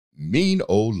Mean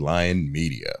Old Lion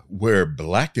Media, where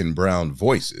black and brown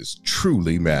voices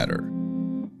truly matter.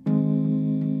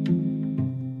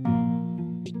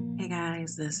 Hey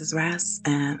guys, this is Russ,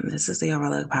 and this is the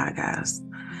Overlook Podcast.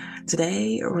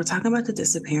 Today, we're talking about the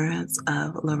disappearance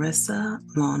of Larissa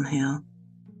Lonehill.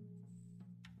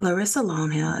 Larissa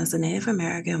Lonehill is a Native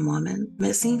American woman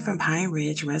missing from Pine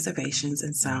Ridge Reservations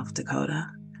in South Dakota.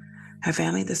 Her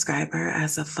family described her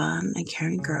as a fun and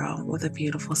caring girl with a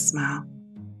beautiful smile.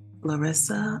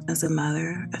 Larissa is a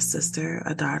mother, a sister,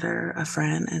 a daughter, a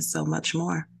friend, and so much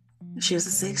more. She was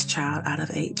the sixth child out of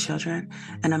 8 children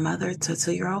and a mother to a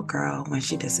 2-year-old girl when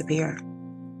she disappeared.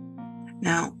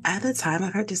 Now, at the time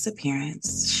of her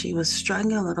disappearance, she was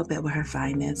struggling a little bit with her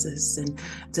finances and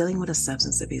dealing with a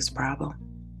substance abuse problem.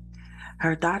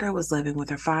 Her daughter was living with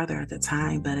her father at the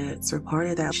time, but it's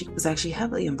reported that she was actually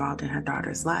heavily involved in her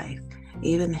daughter's life,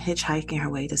 even hitchhiking her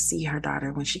way to see her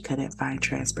daughter when she couldn't find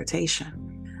transportation.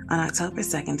 On October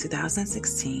 2nd,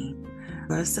 2016,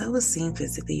 Larissa was seen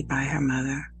physically by her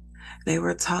mother. They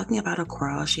were talking about a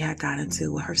quarrel she had gotten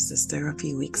into with her sister a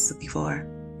few weeks before.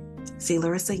 See,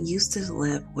 Larissa used to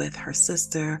live with her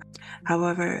sister.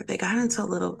 However, they got into a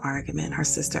little argument. Her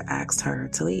sister asked her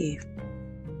to leave.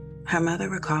 Her mother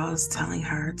recalls telling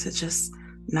her to just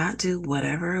not do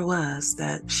whatever it was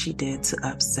that she did to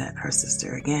upset her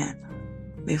sister again.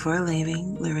 Before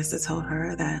leaving, Larissa told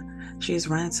her that she was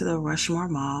running to the Rushmore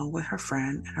Mall with her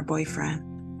friend and her boyfriend,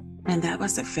 and that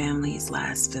was their family's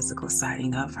last physical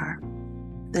sighting of her.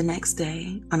 The next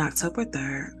day, on October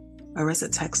 3rd, Larissa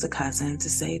texted a cousin to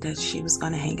say that she was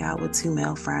going to hang out with 2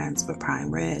 male friends for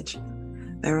Pine Ridge.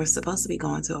 They were supposed to be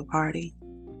going to a party,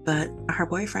 but her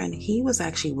boyfriend, he was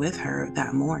actually with her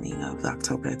that morning of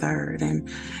October 3rd, and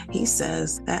he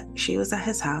says that she was at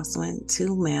his house when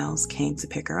 2 males came to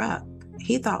pick her up.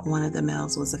 He thought one of the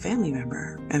males was a family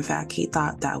member. In fact, he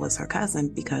thought that was her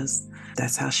cousin because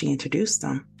that's how she introduced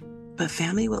him. But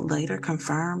family would later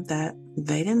confirm that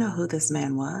they didn't know who this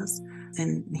man was,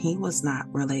 and he was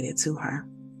not related to her.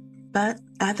 But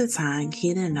at the time,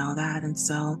 he didn't know that, and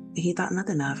so he thought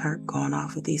nothing of her going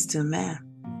off with these 2 men.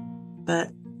 But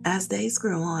as days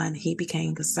grew on, he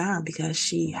became concerned because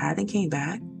she hadn't came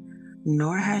back,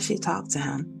 nor had she talked to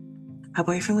him. Her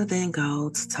boyfriend would then go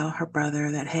to tell her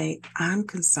brother that, hey, I'm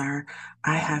concerned.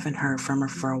 I haven't heard from her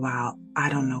for a while. I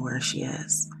don't know where she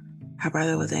is. Her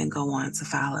brother would then go on to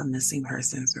file a missing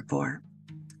persons report.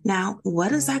 Now,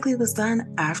 what exactly was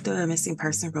done after a missing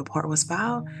person report was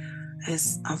filed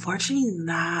is unfortunately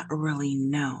not really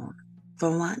known.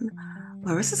 For one,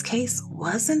 Larissa's case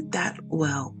wasn't that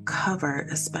well covered,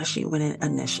 especially when it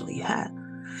initially had.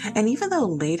 And even though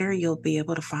later you'll be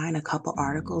able to find a couple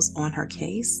articles on her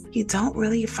case, you don't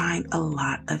really find a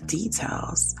lot of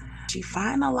details. You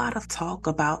find a lot of talk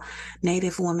about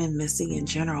Native women missing in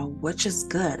general, which is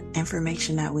good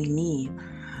information that we need.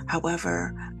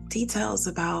 However, details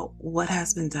about what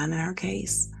has been done in her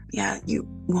case, you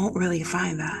won't really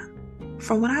find that.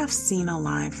 From what I've seen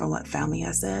online, from what family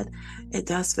has said, it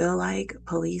does feel like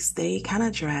police, they kind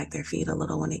of dragged their feet a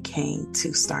little when it came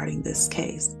to starting this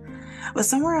case. But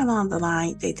somewhere along the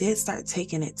line, they did start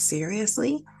taking it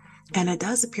seriously. And it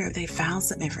does appear they found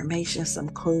some information, some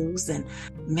clues, and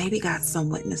maybe got some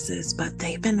witnesses, but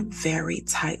they've been very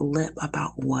tight-lipped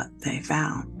about what they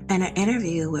found. In an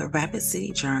interview with Rapid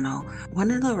City Journal, one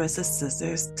of Larissa's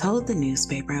sisters told the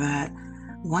newspaper that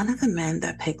one of the men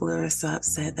that picked Larissa up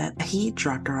said that he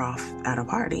dropped her off at a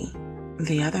party.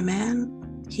 The other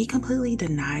man, he completely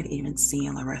denied even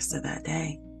seeing Larissa that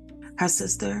day. Her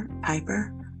sister,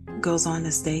 Piper, goes on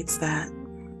to states that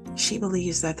she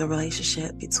believes that the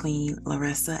relationship between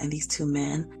Larissa and these 2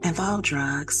 men involved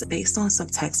drugs based on some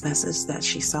text messages that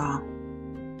she saw.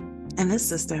 And this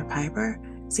sister, Piper,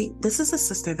 this is a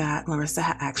sister that Larissa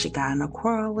had actually gotten a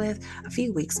quarrel with a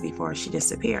few weeks before she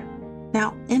disappeared.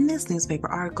 Now, in this newspaper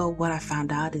article, what I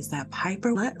found out is that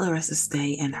Piper let Larissa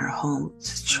stay in her home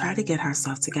to try to get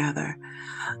herself together.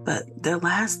 But their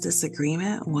last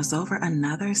disagreement was over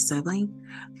another sibling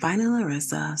finding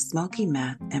Larissa smoking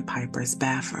meth in Piper's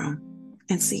bathroom.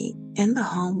 And see, in the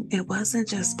home, it wasn't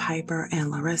just Piper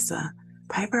and Larissa.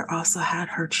 Piper also had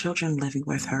her children living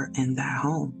with her in that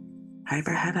home.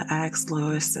 Piper had to ask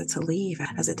Larissa to leave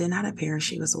as it did not appear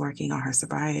she was working on her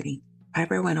sobriety.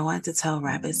 Piper went on to tell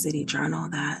Rapid City Journal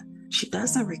that she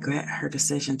doesn't regret her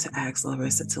decision to ask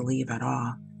Larissa to leave at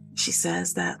all. She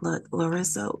says that, look,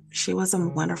 Larissa, she was a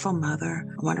wonderful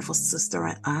mother, a wonderful sister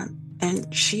and aunt,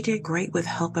 and she did great with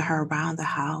helping her around the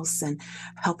house and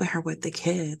helping her with the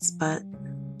kids, but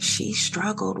she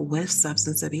struggled with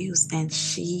substance abuse and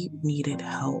she needed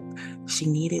help. She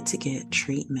needed to get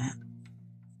treatment.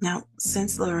 Now,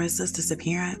 since Larissa's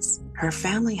disappearance, her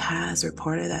family has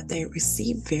reported that they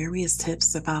received various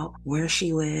tips about where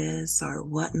she is or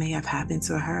what may have happened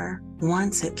to her. One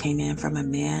tip came in from a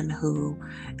man who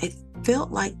it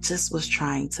felt like just was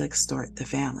trying to extort the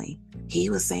family. He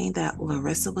was saying that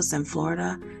Larissa was in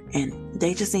Florida and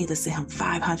they just needed to send him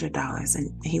 $500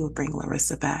 and he would bring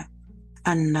Larissa back.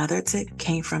 Another tip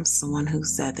came from someone who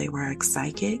said they were a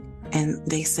psychic, and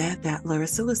they said that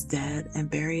Larissa was dead and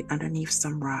buried underneath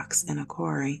some rocks in a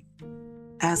quarry.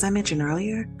 As I mentioned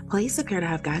earlier, police appear to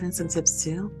have gotten some tips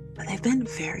too, but they've been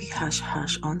very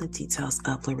hush-hush on the details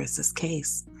of Larissa's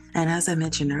case. And as I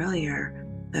mentioned earlier,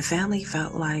 the family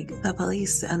felt like the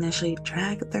police initially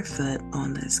dragged their foot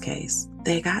on this case.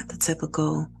 They got the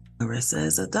typical, Larissa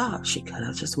is a dog. She could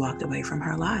have just walked away from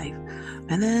her life.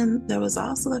 And then there was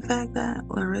also the fact that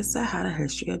Larissa had a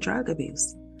history of drug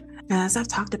abuse. And as I've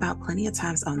talked about plenty of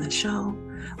times on the show,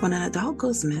 when an adult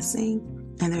goes missing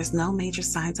and there's no major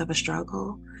signs of a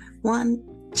struggle,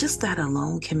 just that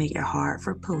alone can make it hard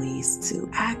for police to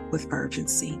act with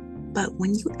urgency. But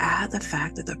when you add the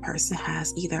fact that the person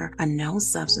has either a known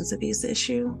substance abuse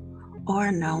issue or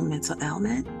a known mental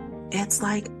ailment, it's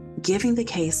like giving the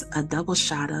case a double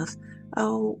shot of,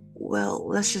 oh, well,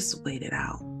 let's just wait it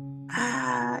out.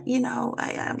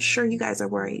 I'm sure you guys are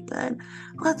worried, but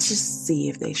let's just see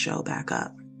if they show back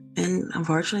up. And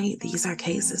unfortunately, these are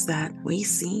cases that we've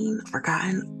seen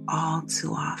forgotten all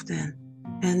too often.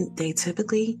 And they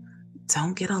typically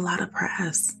don't get a lot of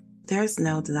press. There's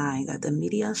no denying that the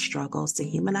media struggles to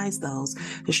humanize those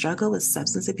who struggle with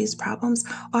substance abuse problems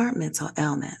or mental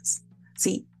ailments.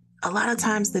 See, a lot of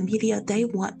times the media, they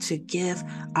want to give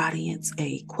audience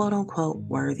a quote unquote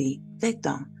worthy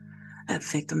victim. A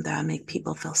victim that make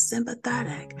people feel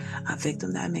sympathetic, a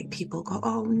victim that make people go,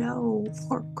 oh no,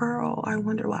 poor girl, I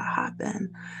wonder what happened.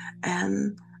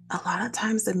 And a lot of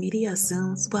times the media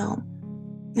assumes, well,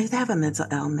 if they have a mental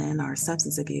ailment or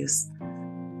substance abuse,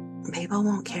 people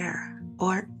won't care.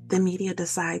 Or the media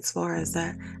decides for us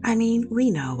that, we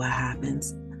know what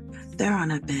happens. They're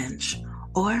on a bench.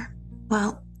 Or,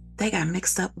 well, they got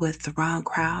mixed up with the wrong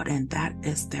crowd and that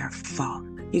is their fault.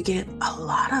 You get a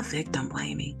lot of victim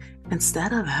blaming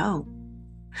instead of help.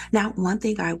 Now, one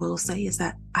thing I will say is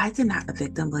that I did not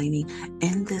victim blaming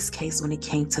in this case when it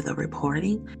came to the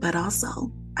reporting, but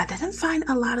also I didn't find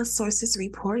a lot of sources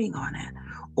reporting on it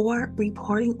or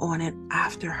reporting on it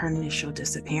after her initial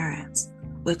disappearance,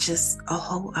 which is a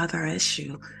whole other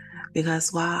issue.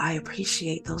 Because while I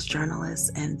appreciate those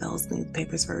journalists and those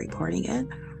newspapers for reporting it,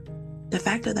 the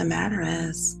fact of the matter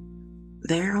is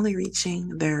they're only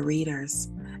reaching their readers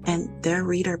and their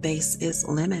reader base is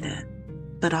limited.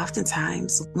 But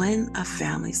oftentimes when a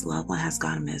family's loved one has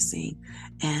gone missing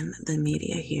and the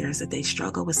media hears that they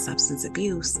struggle with substance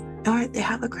abuse or they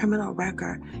have a criminal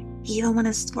record, even when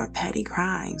it's for petty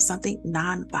crime, something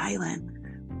non-violent,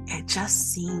 it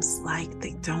just seems like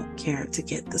they don't care to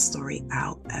get the story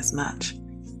out as much.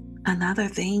 Another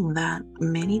thing that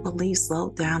many believe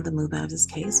slowed down the movement of this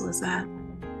case was that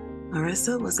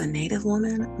Larissa was a Native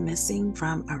woman missing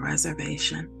from a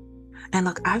reservation. And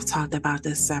look, I've talked about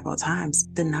this several times.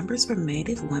 The numbers for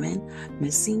Native women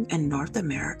missing in North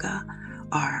America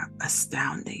are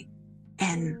astounding.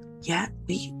 And yet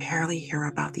we barely hear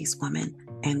about these women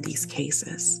and these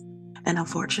cases. And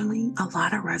unfortunately, a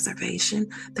lot of reservation,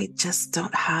 they just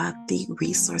don't have the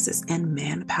resources and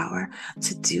manpower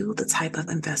to do the type of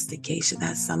investigation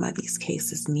that some of these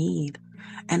cases need.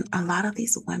 And a lot of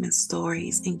these women's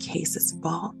stories and cases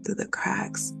fall through the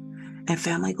cracks. And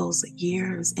family goes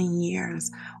years and years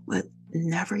with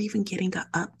never even getting an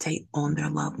update on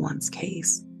their loved one's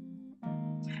case.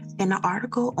 In an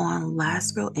article on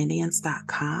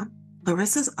LastRealIndians.com,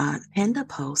 Larissa's aunt penned a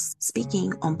post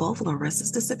speaking on both Larissa's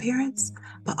disappearance,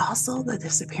 but also the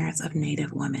disappearance of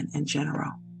Native women in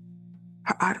general.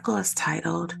 Her article is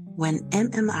titled, When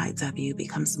MMIW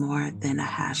Becomes More Than a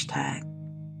Hashtag,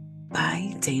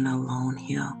 by Dana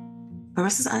Lonehill.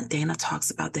 Larissa's aunt Dana talks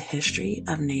about the history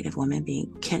of Native women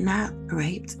being kidnapped,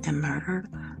 raped, and murdered,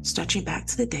 stretching back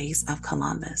to the days of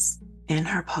Columbus. In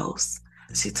her post,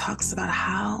 she talks about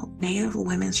how Native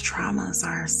women's traumas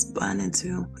are spun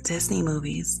into Disney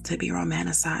movies to be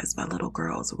romanticized by little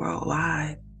girls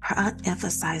worldwide. Her aunt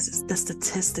emphasizes the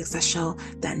statistics that show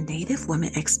that Native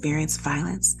women experience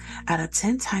violence at a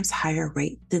 10 times higher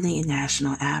rate than the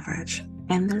national average.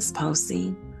 In this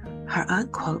posting, her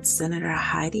aunt quotes Senator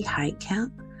Heidi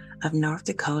Heitkamp of North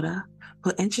Dakota,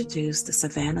 who introduced the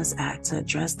Savannah's Act to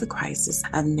address the crisis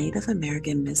of Native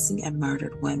American missing and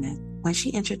murdered women. When she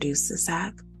introduced this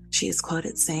act, she is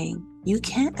quoted saying, "You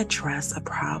can't address a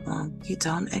problem you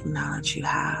don't acknowledge you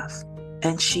have."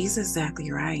 And she's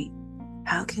exactly right.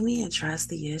 How can we address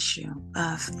the issue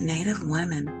of Native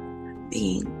women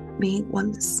being one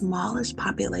of the smallest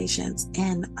populations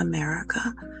in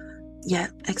America,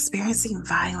 yet experiencing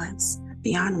violence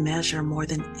beyond measure more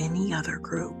than any other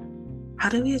group? How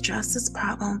do we address this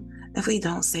problem if we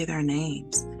don't say their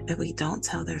names, if we don't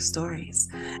tell their stories,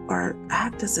 or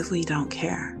act as if we don't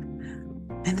care?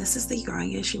 And this is the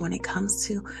growing issue when it comes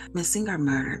to missing or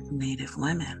murdered Native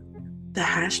women. The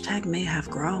hashtag may have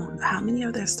grown. How many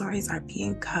of their stories are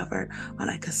being covered on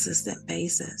a consistent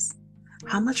basis?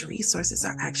 How much resources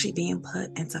are actually being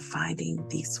put into finding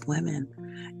these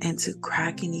women, into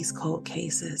cracking these cold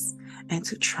cases, and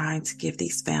to trying to give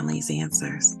these families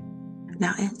answers?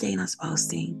 Now, in Dana's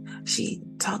posting, she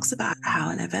talks about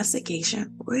how an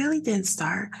investigation really didn't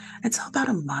start until about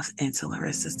a month into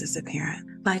Larissa's disappearance.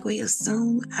 Like, we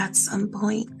assume at some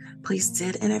point, police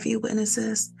did interview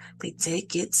witnesses, they did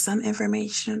get some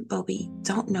information, but we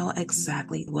don't know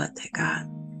exactly what they got.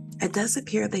 It does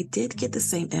appear they did get the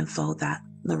same info that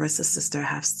Larissa's sister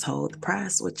has told the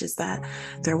press, which is that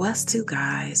there was two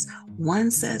guys. One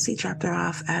says he dropped her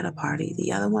off at a party.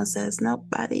 The other one says, nope,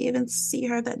 I didn't even see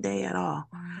her that day at all.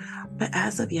 But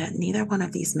as of yet, neither one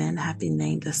of these men have been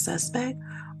named a suspect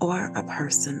or a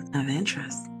person of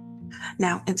interest.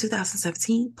 Now, in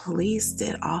 2017, police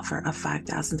did offer a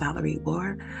 $5,000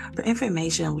 reward for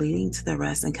information leading to the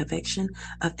arrest and conviction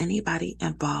of anybody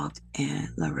involved in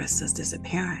Larissa's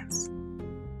disappearance.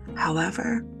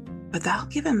 However, without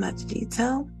giving much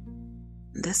detail,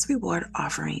 this reward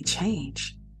offering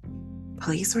changed.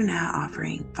 Police were now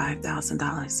offering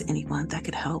 $5,000 to anyone that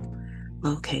could help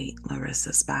locate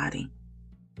Larissa's body.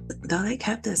 Though they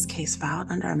kept this case filed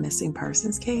under a missing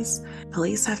persons case,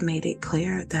 police have made it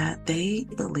clear that they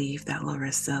believe that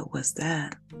Larissa was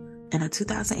dead. In a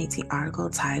 2018 article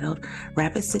titled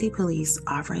 "Rapid City Police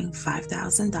Offering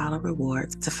 $5,000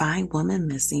 Rewards to Find Woman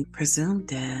Missing Presumed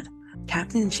Dead,"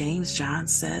 Captain James John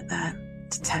said that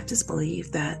detectives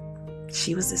believe that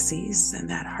she was deceased and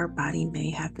that her body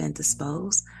may have been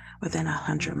disposed within a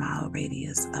 100-mile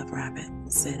radius of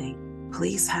Rapid City.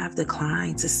 Police have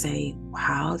declined to say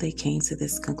how they came to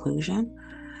this conclusion,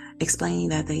 explaining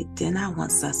that they did not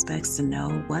want suspects to know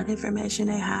what information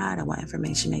they had and what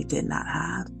information they did not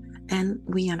have. And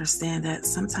we understand that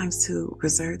sometimes to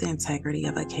preserve the integrity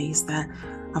of a case that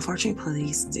unfortunately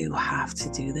police do have to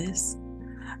do this.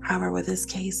 However, with this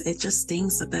case, it just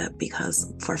stings a bit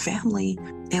because for family,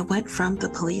 it went from the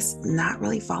police not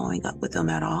really following up with them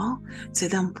at all to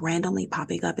them randomly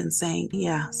popping up and saying,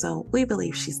 yeah, so we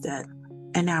believe she's dead.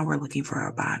 And now we're looking for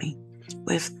her body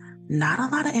with not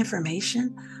a lot of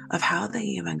information of how they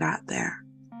even got there.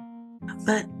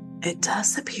 But it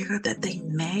does appear that they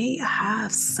may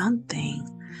have something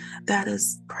that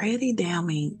is pretty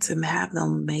damning to have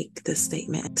them make this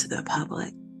statement to the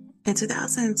public. In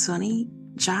 2020,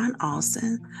 John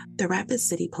Alston, the Rapid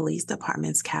City Police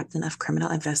Department's captain of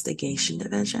Criminal Investigation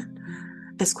Division,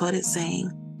 is quoted saying,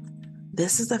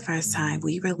 "This is the first time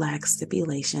we relaxed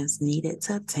stipulations needed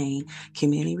to obtain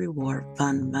community reward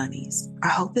fund monies. Our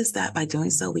hope is that by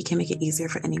doing so, we can make it easier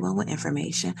for anyone with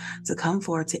information to come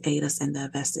forward to aid us in the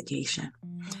investigation.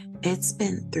 It's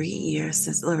been 3 years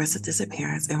since Larissa's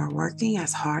disappearance, and we're working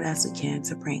as hard as we can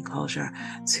to bring closure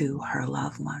to her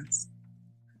loved ones."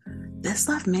 This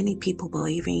left many people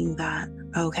believing that,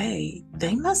 okay,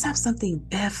 they must have something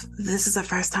if this is the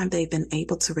first time they've been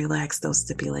able to relax those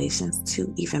stipulations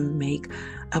to even make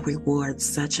a reward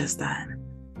such as that.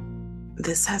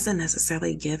 This hasn't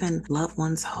necessarily given loved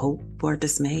ones hope or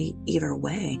dismay either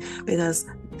way, because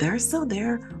they're still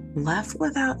there left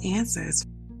without answers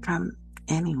from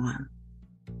anyone.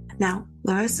 Now,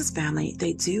 Larissa's family,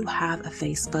 they do have a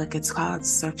Facebook. It's called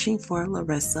Searching for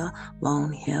Larissa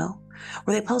Lonehill,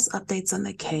 where they post updates on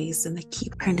the case and they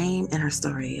keep her name and her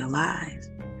story alive.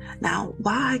 Now,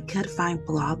 while I could find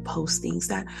blog postings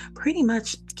that pretty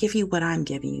much give you what I'm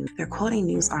giving you, they're quoting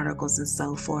news articles and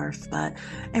so forth, but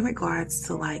in regards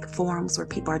to like forums where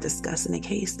people are discussing the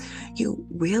case, you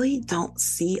really don't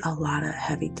see a lot of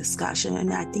heavy discussion.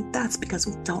 And I think that's because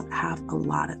we don't have a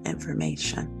lot of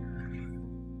information.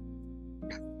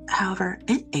 However,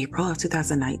 in April of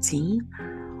 2019,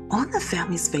 on the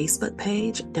family's Facebook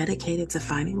page dedicated to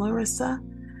finding Larissa,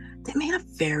 they made a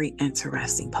very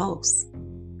interesting post.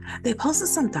 They posted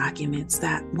some documents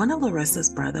that one of Larissa's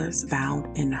brothers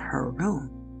found in her room.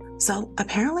 So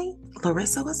apparently,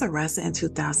 Larissa was arrested in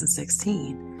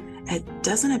 2016. It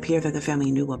doesn't appear that the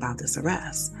family knew about this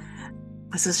arrest.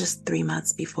 This was just 3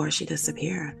 months before she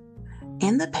disappeared.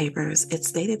 In the papers, it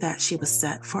stated that she was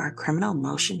set for a criminal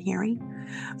motion hearing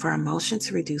for a motion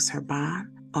to reduce her bond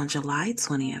on July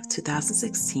 20th,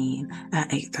 2016 at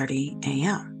 8:30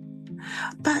 a.m.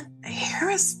 But here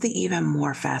is the even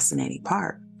more fascinating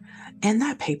part. In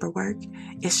that paperwork,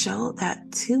 it showed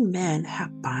that two men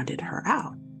have bonded her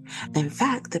out. In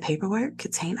fact, the paperwork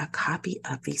contained a copy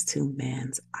of these two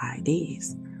men's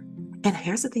IDs. And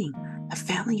here's the thing, the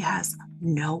family has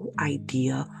no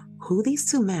idea who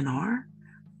these two men are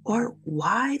or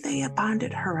why they have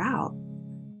bonded her out.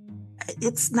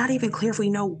 It's not even clear if we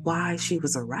know why she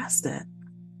was arrested.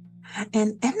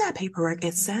 And in that paperwork,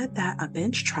 it said that a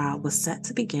bench trial was set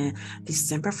to begin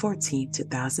December 14,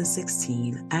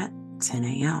 2016 at 10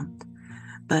 a.m.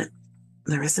 But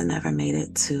Larissa never made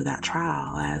it to that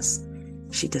trial as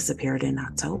she disappeared in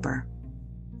October.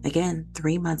 Again,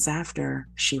 3 months after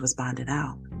she was bonded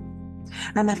out.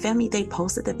 Now, the family, they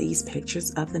posted these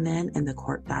pictures of the men in the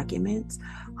court documents,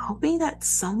 hoping that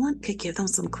someone could give them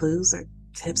some clues or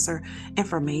tips or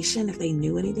information if they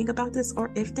knew anything about this or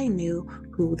if they knew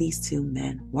who these two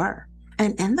men were.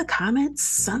 And in the comments,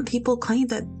 some people claimed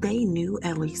that they knew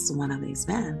at least one of these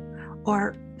men,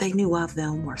 or they knew of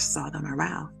them or saw them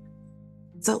around.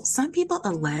 So some people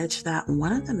allege that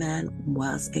one of the men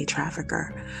was a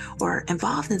trafficker or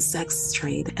involved in sex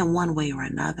trade in one way or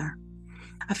another.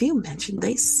 A few mentioned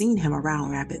they seen him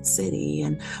around Rapid City,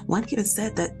 and one even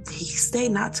said that he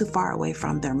stayed not too far away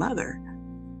from their mother.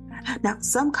 Now,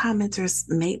 some commenters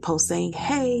made posts saying,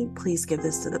 hey, please give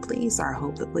this to the police, or I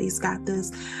hope the police got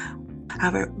this.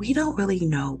 However, we don't really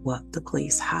know what the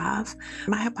police have.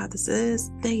 My hypothesis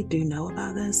is they do know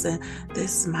about this, and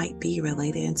this might be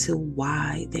related to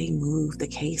why they moved the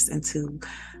case into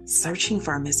searching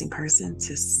for a missing person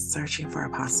to searching for a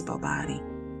possible body.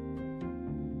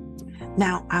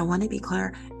 Now, I want to be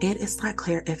clear, it is not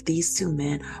clear if these two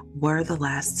men were the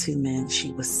last two men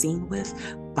she was seen with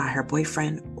by her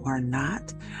boyfriend or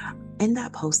not. In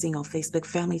that posting on Facebook,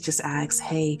 family just asks,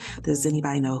 hey, does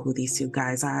anybody know who these two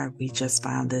guys are? We just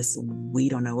found this. We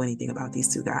don't know anything about these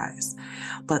two guys.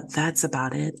 But that's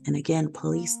about it. And again,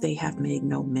 police, they have made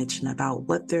no mention about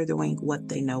what they're doing, what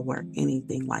they know, or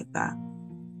anything like that.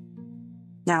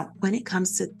 Now, when it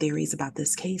comes to theories about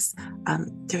this case,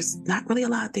 there's not really a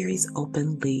lot of theories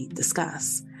openly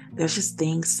discussed. There's just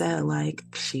things said like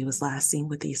she was last seen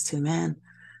with these two men.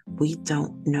 We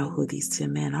don't know who these two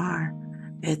men are.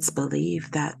 It's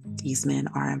believed that these men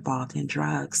are involved in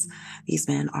drugs. These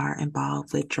men are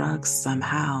involved with drugs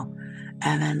somehow.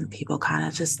 And then people kind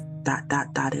of just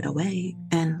dot it away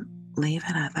and leave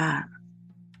it at that.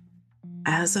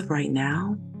 As of right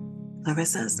now,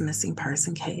 Larissa's missing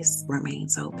person case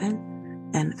remains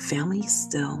open, and family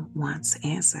still wants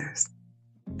answers.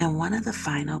 In one of the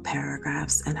final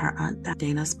paragraphs in her Aunt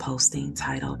Dana's posting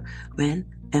titled, When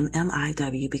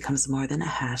MMIW Becomes More Than a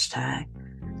Hashtag,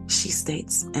 she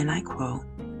states, and I quote,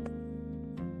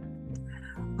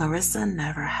 Larissa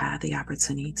never had the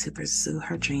opportunity to pursue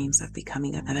her dreams of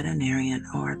becoming a veterinarian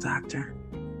or a doctor,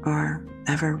 or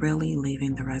ever really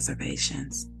leaving the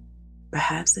reservations.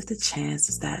 Perhaps if the chance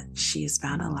is that she is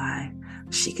found alive,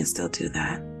 she can still do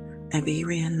that and be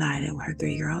reunited with her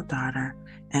 3-year-old daughter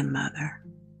and mother.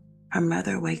 Her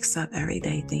mother wakes up every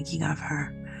day thinking of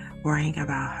her, worrying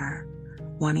about her,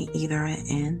 wanting either an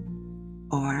end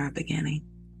or a beginning.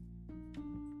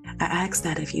 I ask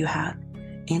that if you have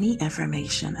any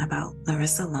information about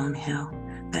Larissa Lonehill,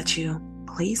 that you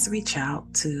please reach out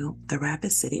to the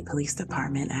Rapid City Police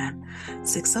Department at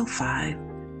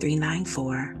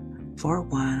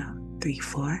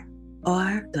 605-394-4134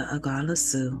 or the Agala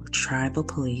Sioux Tribal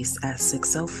Police at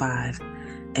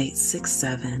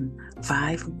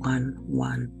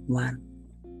 605-867-5111.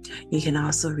 You can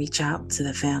also reach out to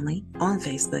the family on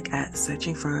Facebook at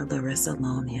Searching for Larissa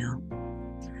Lonehill.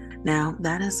 Now,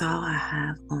 that is all I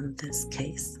have on this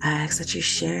case. I ask that you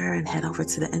share and head over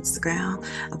to the Instagram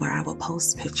where I will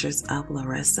post pictures of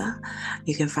Larissa.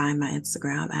 You can find my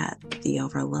Instagram at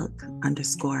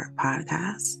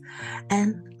 @theoverlook_podcast.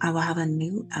 And I will have a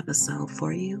new episode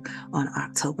for you on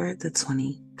October the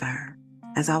 23rd.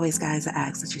 As always, guys, I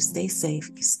ask that you stay safe,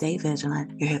 you stay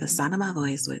vigilant. You hear the sound of my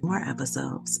voice with more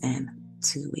episodes in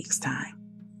 2 weeks' time.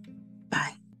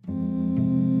 Bye.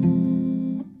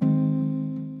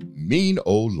 Mean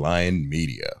Old Lion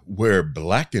Media, where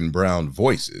Black and brown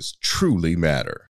voices truly matter.